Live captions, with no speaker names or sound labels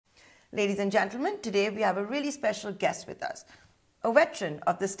Ladies and gentlemen, today we have a really special guest with us, a veteran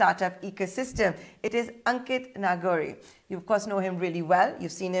of the startup ecosystem. It is Ankit Nagori. You, of course, know him really well.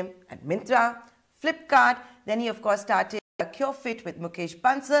 You've seen him at Myntra, Flipkart. Then he, of course, started Curefoods with Mukesh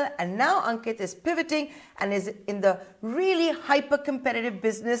Bansal. And now Ankit is pivoting and is in the really hyper-competitive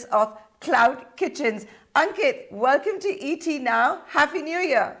business of cloud kitchens. Ankit, welcome to ET now. Happy New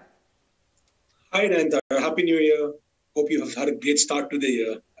Year. Hi, Nayantara. Happy New Year. Hope you have had a great start to the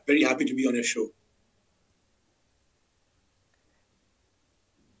year. Very happy to be on your show.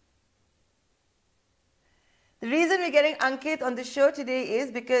 The reason we're getting Ankit on the show today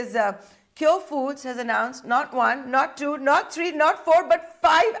is because Curefoods has announced not one, not two, not three, not four, but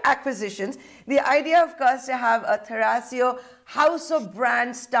 5 acquisitions. The idea, of course, to have a Thrasio house of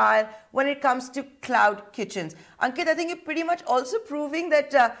brand style when it comes to cloud kitchens. Ankit, I think you're pretty much also proving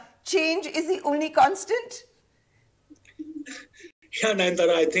that change is the only constant. Yeah,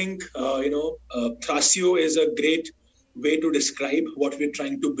 Nayantara, I think, Thrasio is a great way to describe what we're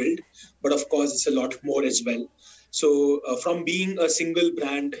trying to build. But of course, it's a lot more as well. So from being a single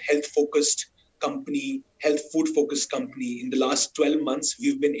brand, health-focused company, health food-focused company, in the last 12 months,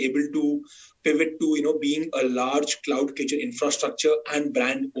 we've been able to pivot to, being a large cloud kitchen infrastructure and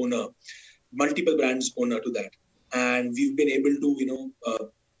brand owner, multiple brands owner to that. And we've been able to,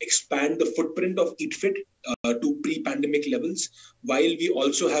 expand the footprint of Eat.Fit to pre-pandemic levels, while we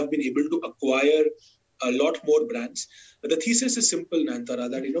also have been able to acquire a lot more brands. The thesis is simple, Nayantara,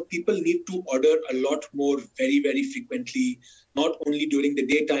 that people need to order a lot more very, very frequently, not only during the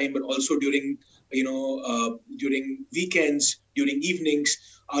daytime, but also during during weekends, during evenings.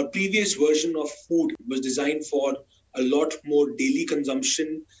 Our previous version of food was designed for a lot more daily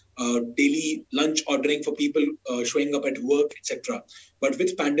consumption, daily lunch ordering for people showing up at work, etc. But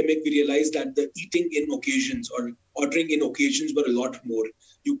with pandemic, we realized that the eating in occasions or ordering in occasions were a lot more.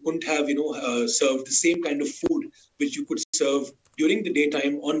 You couldn't have, served the same kind of food which you could serve during the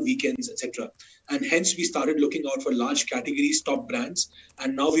daytime, on weekends, etc. And hence we started looking out for large categories, top brands.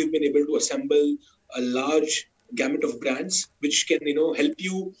 And now we've been able to assemble a large gamut of brands which can, help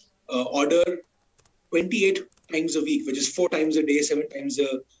you order 28 times a week, which is 4 times a day, 7 times a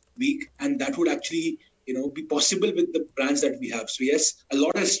week. And that would actually, be possible with the brands that we have. So yes, a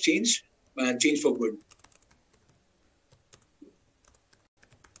lot has changed and changed for good.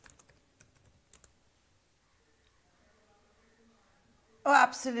 Oh,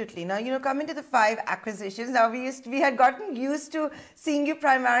 absolutely. Now, coming to the 5 acquisitions, now we had gotten used to seeing you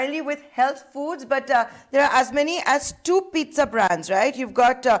primarily with health foods, but there are as many as 2 pizza brands, right? You've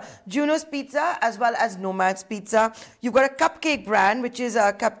got Juno's Pizza as well as Nomad's Pizza. You've got a cupcake brand, which is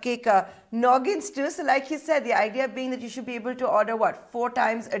a Cupcake Noggins too. So like you said, the idea being that you should be able to order, 4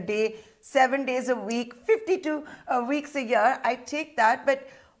 times a day, 7 days a week, 52 weeks a year. I take that, but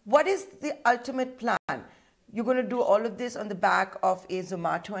what is the ultimate plan? You're going to do all of this on the back of a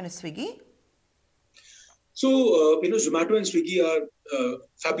Zomato and a Swiggy? So, Zomato and Swiggy are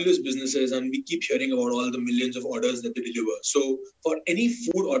fabulous businesses, and we keep hearing about all the millions of orders that they deliver. So for any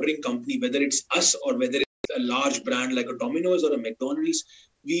food ordering company, whether it's us or whether it's a large brand like a Domino's or a McDonald's,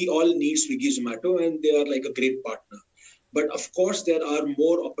 we all need Swiggy, Zomato, and they are like a great partner. But of course, there are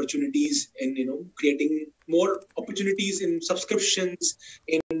more opportunities in, creating more opportunities in subscriptions,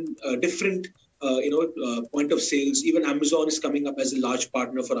 in different point of sales. Even Amazon is coming up as a large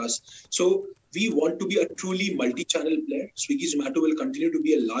partner for us. So we want to be a truly multi-channel player. Swiggy, Zomato will continue to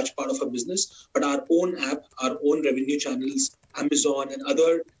be a large part of our business, but our own app, our own revenue channels, Amazon and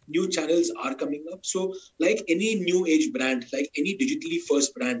other new channels are coming up. So like any new age brand, like any digitally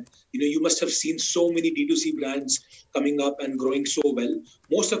first brand, you must have seen so many D2C brands coming up and growing so well.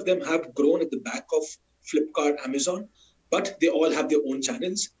 Most of them have grown at the back of Flipkart, Amazon, but they all have their own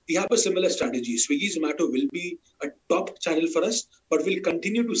channels. We have a similar strategy. Swiggy, Zomato will be a top channel for us, but we'll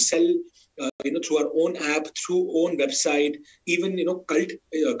continue to sell, through our own app, through own website. Even,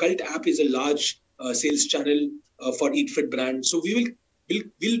 Cult app is a large sales channel for Eat.Fit brand. So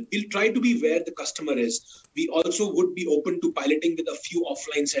we'll try to be where the customer is. We also would be open to piloting with a few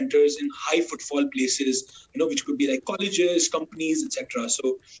offline centers in high footfall places, which could be like colleges, companies, etc.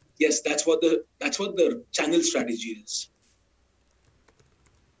 So yes, that's what the channel strategy is.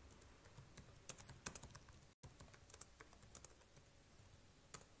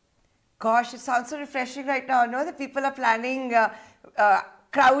 Gosh, it sounds so refreshing right now. No, that people are planning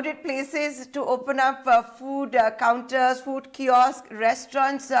crowded places to open up food counters, food kiosks,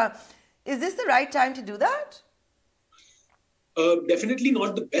 restaurants. Is this the right time to do that? Definitely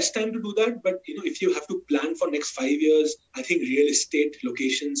not the best time to do that. But, if you have to plan for next 5 years, I think real estate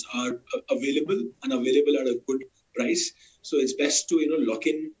locations are available and available at a good price. So it's best to, lock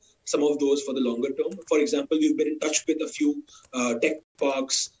in some of those for the longer term. For example, we've been in touch with a few tech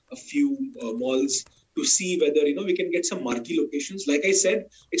parks, a few malls, to see whether, we can get some marquee locations. Like I said,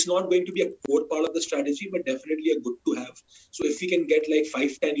 it's not going to be a core part of the strategy, but definitely a good to have. So if we can get like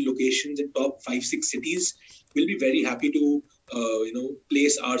 5-10 locations in top 5-6 cities, we'll be very happy to,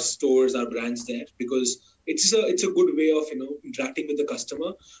 place our stores, our brands there, because it's a good way of, interacting with the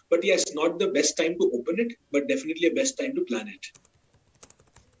customer. But yes, not the best time to open it, but definitely a best time to plan it.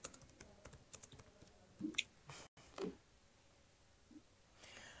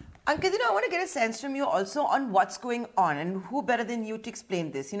 Ankit, I want to get a sense from you also on what's going on, and who better than you to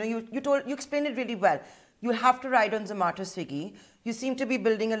explain this. You explained it really well. You'll have to ride on Zomato, Swiggy. You seem to be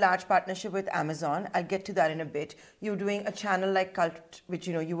building a large partnership with Amazon. I'll get to that in a bit. You're doing a channel like Cult, which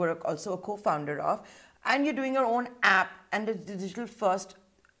you were also a co-founder of, and you're doing your own app and a digital first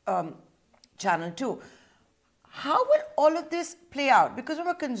channel too. How will all of this play out? Because from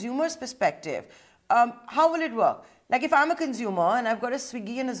a consumer's perspective, how will it work? Like if I'm a consumer and I've got a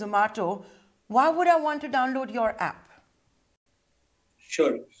Swiggy and a Zomato, why would I want to download your app?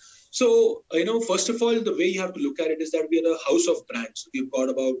 Sure. So, first of all, the way you have to look at it is that we are a house of brands. We've got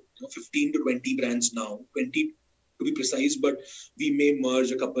about 15 to 20 brands now, 20 to be precise, but we may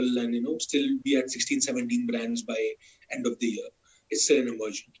merge a couple and, still be at 16, 17 brands by end of the year. It's still an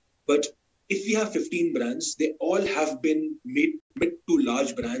emergent. But if we have 15 brands, they all have been mid to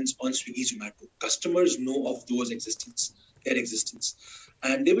large brands on Swiggy, Zomato. Customers know of their existence.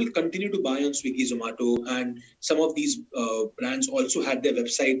 And they will continue to buy on Swiggy, Zomato. And some of these brands also had their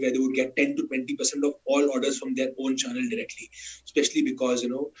website where they would get 10 to 20% of all orders from their own channel directly, especially because,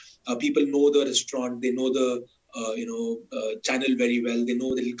 people know the restaurant, they know the channel very well, they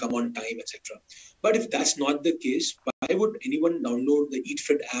know that it'll come on time, etc. But if that's not the case, why would anyone download the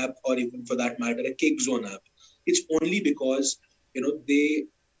Eat.Fit app, or even for that matter, a Cakezone app? It's only because,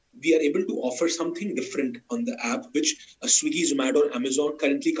 we are able to offer something different on the app, which a Swiggy, Zomato, or Amazon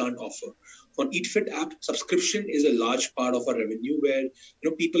currently can't offer. On Eat.Fit app, subscription is a large part of our revenue, where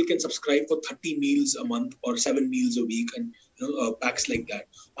people can subscribe for 30 meals a month or 7 meals a week, and packs like that.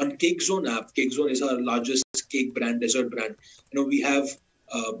 On Cakezone app, Cakezone is our largest cake brand, dessert brand. We have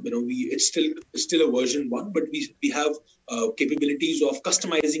it's still a version 1, but we have capabilities of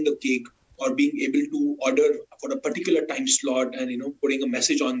customizing a cake, or being able to order for a particular time slot and putting a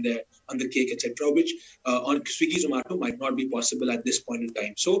message on there on the cake, etc., which on Swiggy, Zomato might not be possible at this point in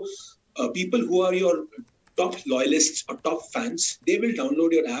time. So people who are your top loyalists or top fans, they will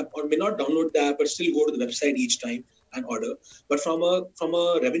download your app, or may not download the app but still go to the website each time and order. But from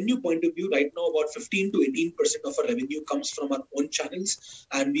a revenue point of view, right now about 15 to 18% of our revenue comes from our own channels,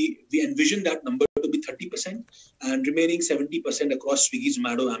 and we envision that number to be 30%, and remaining 70% across Swiggy,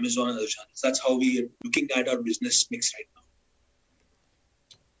 Zomato, Amazon, and other channels. That's how we are looking at our business mix right now.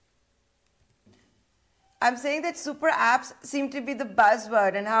 I'm saying that super apps seem to be the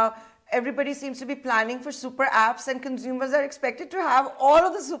buzzword, and how everybody seems to be planning for super apps, and consumers are expected to have all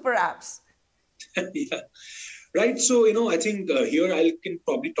of the super apps. Yeah. Right. So, I think here I can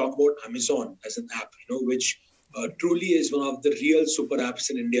probably talk about Amazon as an app, which truly is one of the real super apps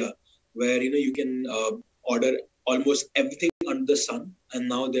in India, where, you can order almost everything under the sun. And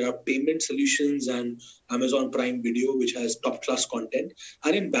now there are payment solutions and Amazon Prime Video, which has top class content.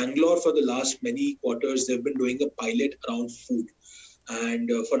 And in Bangalore, for the last many quarters, they've been doing a pilot around food. And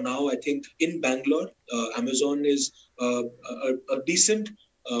for now, I think in Bangalore, Amazon is a decent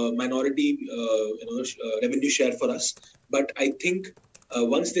minority revenue share for us. But I think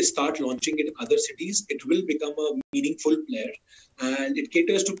once they start launching it in other cities, it will become a meaningful player, and it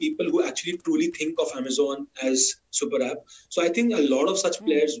caters to people who actually truly think of Amazon as super app. So I think a lot of such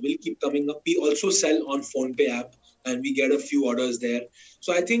players will keep coming up. We also sell on PhonePe app, and we get a few orders there.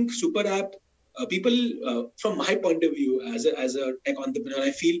 So I think super app, people, from my point of view as a tech entrepreneur,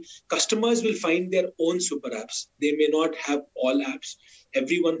 I feel customers will find their own super apps. They may not have all apps.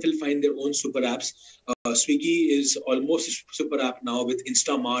 Everyone will find their own super apps. Swiggy is almost a super app now, with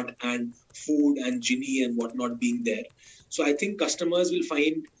Instamart and food and Genie and whatnot being there. So I think customers will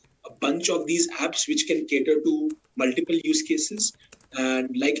find a bunch of these apps which can cater to multiple use cases.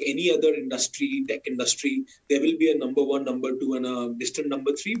 And like any other industry, tech industry, there will be a number 1, number 2, and a distant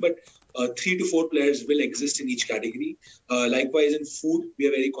number 3, but 3 to 4 players will exist in each category. Likewise, in food, we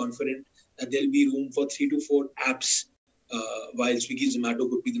are very confident that there will be room for 3 to 4 apps, while Swiggy, Zomato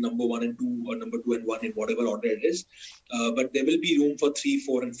could be the number 1 and 2, or number 2 and 1 in whatever order it is. But there will be room for 3,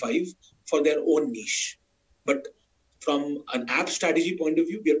 4, and 5 for their own niche. But from an app strategy point of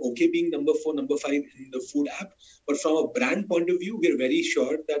view, we are okay being number 4, number 5 in the food app. But from a brand point of view, we are very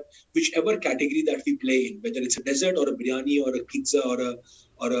sure that whichever category that we play in, whether it's a dessert or a biryani or a pizza or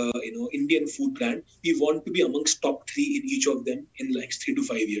or a Indian food brand, we want to be amongst top 3 in each of them in like 3 to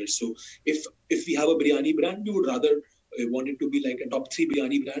 5 years. So if we have a biryani brand, we would rather want it to be like a top 3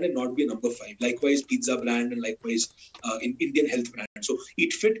 biryani brand and not be a number 5. Likewise, pizza brand, and likewise in Indian health brand. So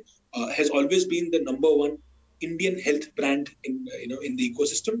Eat.Fit has always been the number 1 Indian health brand in in the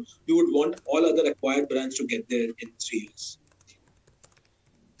ecosystem. We would want all other acquired brands to get there in 3 years.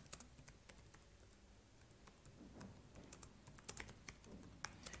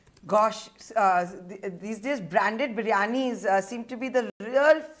 Gosh, these days branded biryanis seem to be the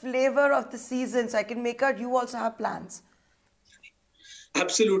real flavor of the season. So I can make out you also have plans.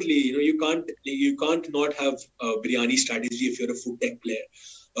 Absolutely, you can't not have a biryani strategy if you're a food tech player.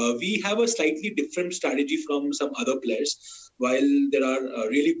 We have a slightly different strategy from some other players. While there are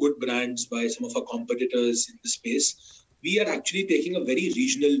really good brands by some of our competitors in the space, we are actually taking a very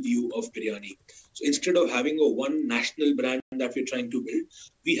regional view of biryani. So instead of having a one national brand that we're trying to build,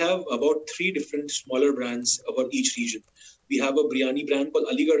 we have about 3 different smaller brands about each region. We have a biryani brand called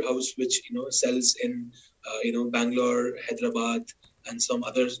Aligarh House, which sells in Bangalore, Hyderabad, and some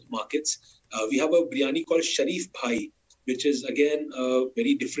other markets. We have a biryani called Sharif Bhai, which is again a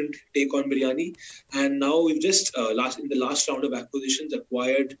very different take on biryani. And now we've just in the last round of acquisitions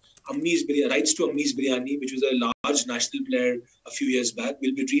acquired rights to Ammi's Biryani, which was a large national player a few years back.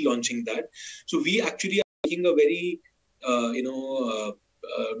 We'll be relaunching that. So we actually are taking a very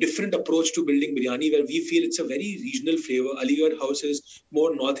different approach to building biryani, where we feel it's a very regional flavor. Aligarh House is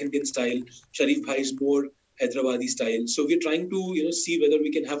more North Indian style. Sharif Bhai is more Hyderabadi style. So we're trying to see whether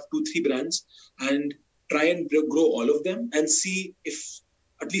we can have 2-3 brands and try and grow all of them, and see if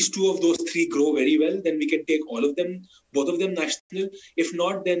at least 2 of those 3 grow very well. Then we can take all of them, both of them national. If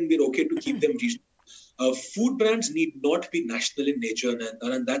not, then we're okay to keep them regional. Food brands need not be national in nature,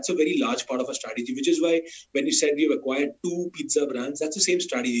 and that's a very large part of our strategy, which is why when you said we've acquired 2 pizza brands, that's the same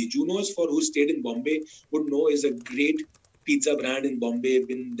strategy. Juno's, for who stayed in Bombay, would know, is a great pizza brand in Bombay,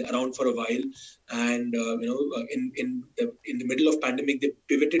 been around for a while, and in the middle of pandemic, they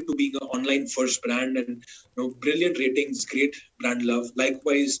pivoted to being an online first brand, and brilliant ratings, great brand love.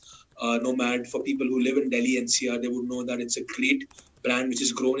 Likewise, Nomad, for people who live in Delhi NCR, they would know that it's a great brand which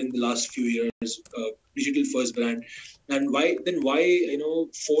has grown in the last few years, digital first brand. And why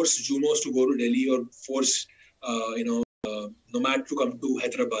force Junos to go to Delhi, or force Nomad to come to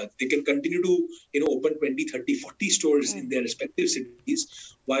Hyderabad? They can continue to open 20, 30, 40 stores in their respective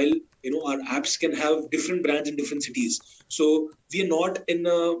cities, while our apps can have different brands in different cities. So we're not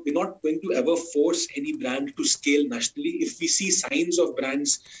going to ever force any brand to scale nationally. If we see signs of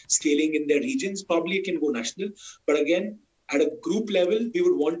brands scaling in their regions, probably it can go national. But again, at a group level, we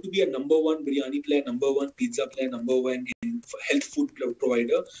would want to be a number 1 biryani player, number 1 pizza player, number 1 in health food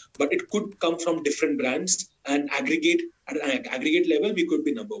provider. But it could come from different brands, and at an aggregate level, we could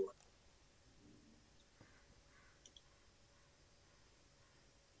be number 1.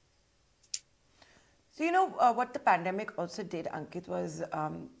 So what the pandemic also did, Ankit, was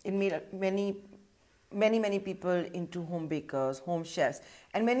it made many people into home bakers, home chefs,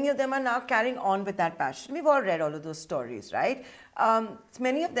 and many of them are now carrying on with that passion. We've all read all of those stories, right?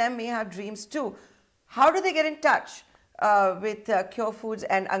 Many of them may have dreams too. How do they get in touch with Curefoods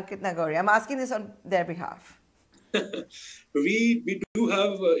and Ankit Nagori? I'm asking this on their behalf. We do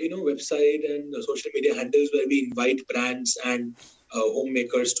have website and social media handles where we invite brands and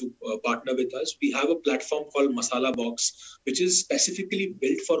homemakers to partner with us. We have a platform called Masala Box, which is specifically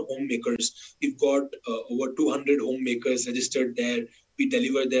built for homemakers. We've got over 200 homemakers registered there. We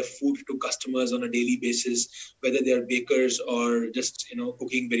deliver their food to customers on a daily basis, whether they're bakers or just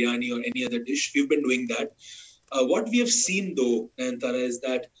cooking biryani or any other dish. We've been doing that. What we have seen though, Nayantara, is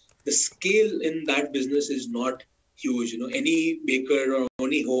that the scale in that business is not huge. Any baker or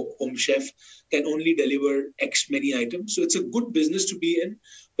any home chef can only deliver X many items. So it's a good business to be in,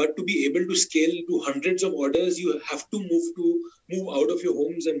 but to be able to scale to hundreds of orders, you have to move out of your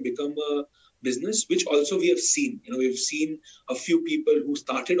homes and become a business, which also we have seen. We've seen a few people who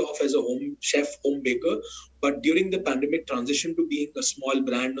started off as a home chef, home baker, but during the pandemic transitioned to being a small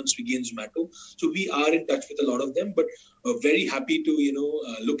brand on Swiggy and Zomato. So we are in touch with a lot of them, but very happy to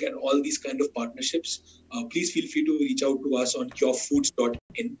look at all these kind of partnerships. Please feel free to reach out to us on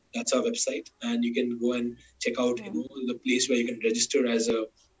curefoods.in. That's our website, and you can go and check out the place where you can register as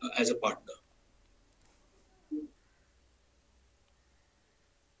a partner.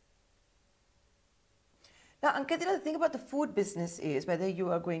 Now, Ankit, the thing about the food business is, whether you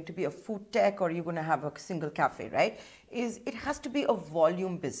are going to be a food tech or you're going to have a single cafe, right, is it has to be a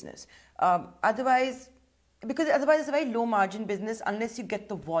volume business. Otherwise, because otherwise it's a very low margin business unless you get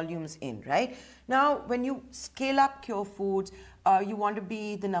the volumes in, right? Now, when you scale up Curefoods, you want to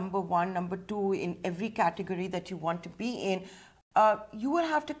be the number one, number two in every category that you want to be in. You will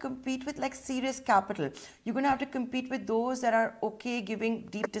have to compete with like serious capital. You're going to have to compete with those that are okay giving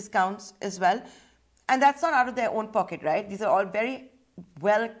deep discounts as well. And that's not out of their own pocket, right? These are all very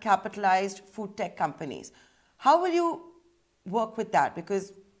well capitalized food tech companies. How will you work with that?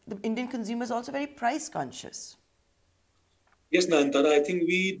 Because the Indian consumer is also very price conscious. Yes, Nayantara, I think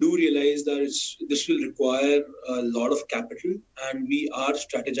we do realize that this will require a lot of capital, and we are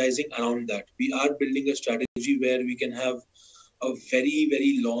strategizing around that. We are building a strategy where we can have a very,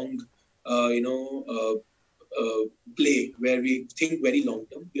 very long, play where we think very long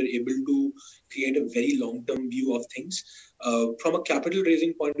term. We are able to create a very long term view of things. From a capital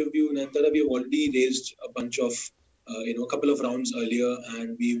raising point of view, Nayantara, we have already raised a bunch of, a couple of rounds earlier,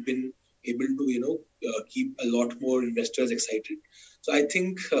 and we've been able to, keep a lot more investors excited. So I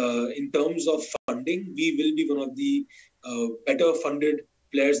think in terms of funding, we will be one of the better funded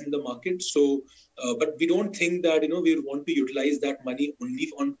players in the market. So, but we don't think that, we want to utilize that money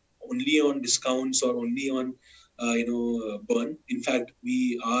only on discounts or only on, burn. In fact,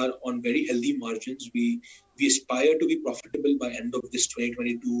 we are on very healthy margins. We aspire to be profitable by end of this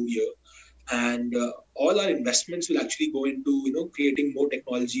 2022 year. And all our investments will actually go into, creating more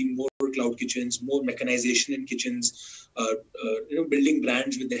technology, more cloud kitchens, more mechanization in kitchens, building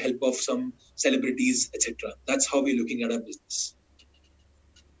brands with the help of some celebrities, etc. That's how we're looking at our business.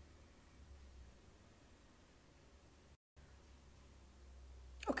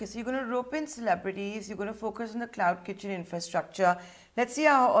 Okay, so you're going to rope in celebrities, you're going to focus on the cloud kitchen infrastructure. Let's see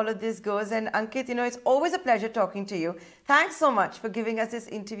how all of this goes. And Ankit, it's always a pleasure talking to you. Thanks so much for giving us this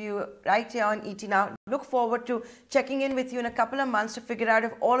interview right here on ET Now. Look forward to checking in with you in a couple of months to figure out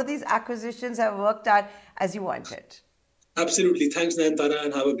if all of these acquisitions have worked out as you wanted. Absolutely. Thanks, Nayantara,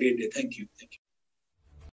 and have a great day. Thank you. Thank you.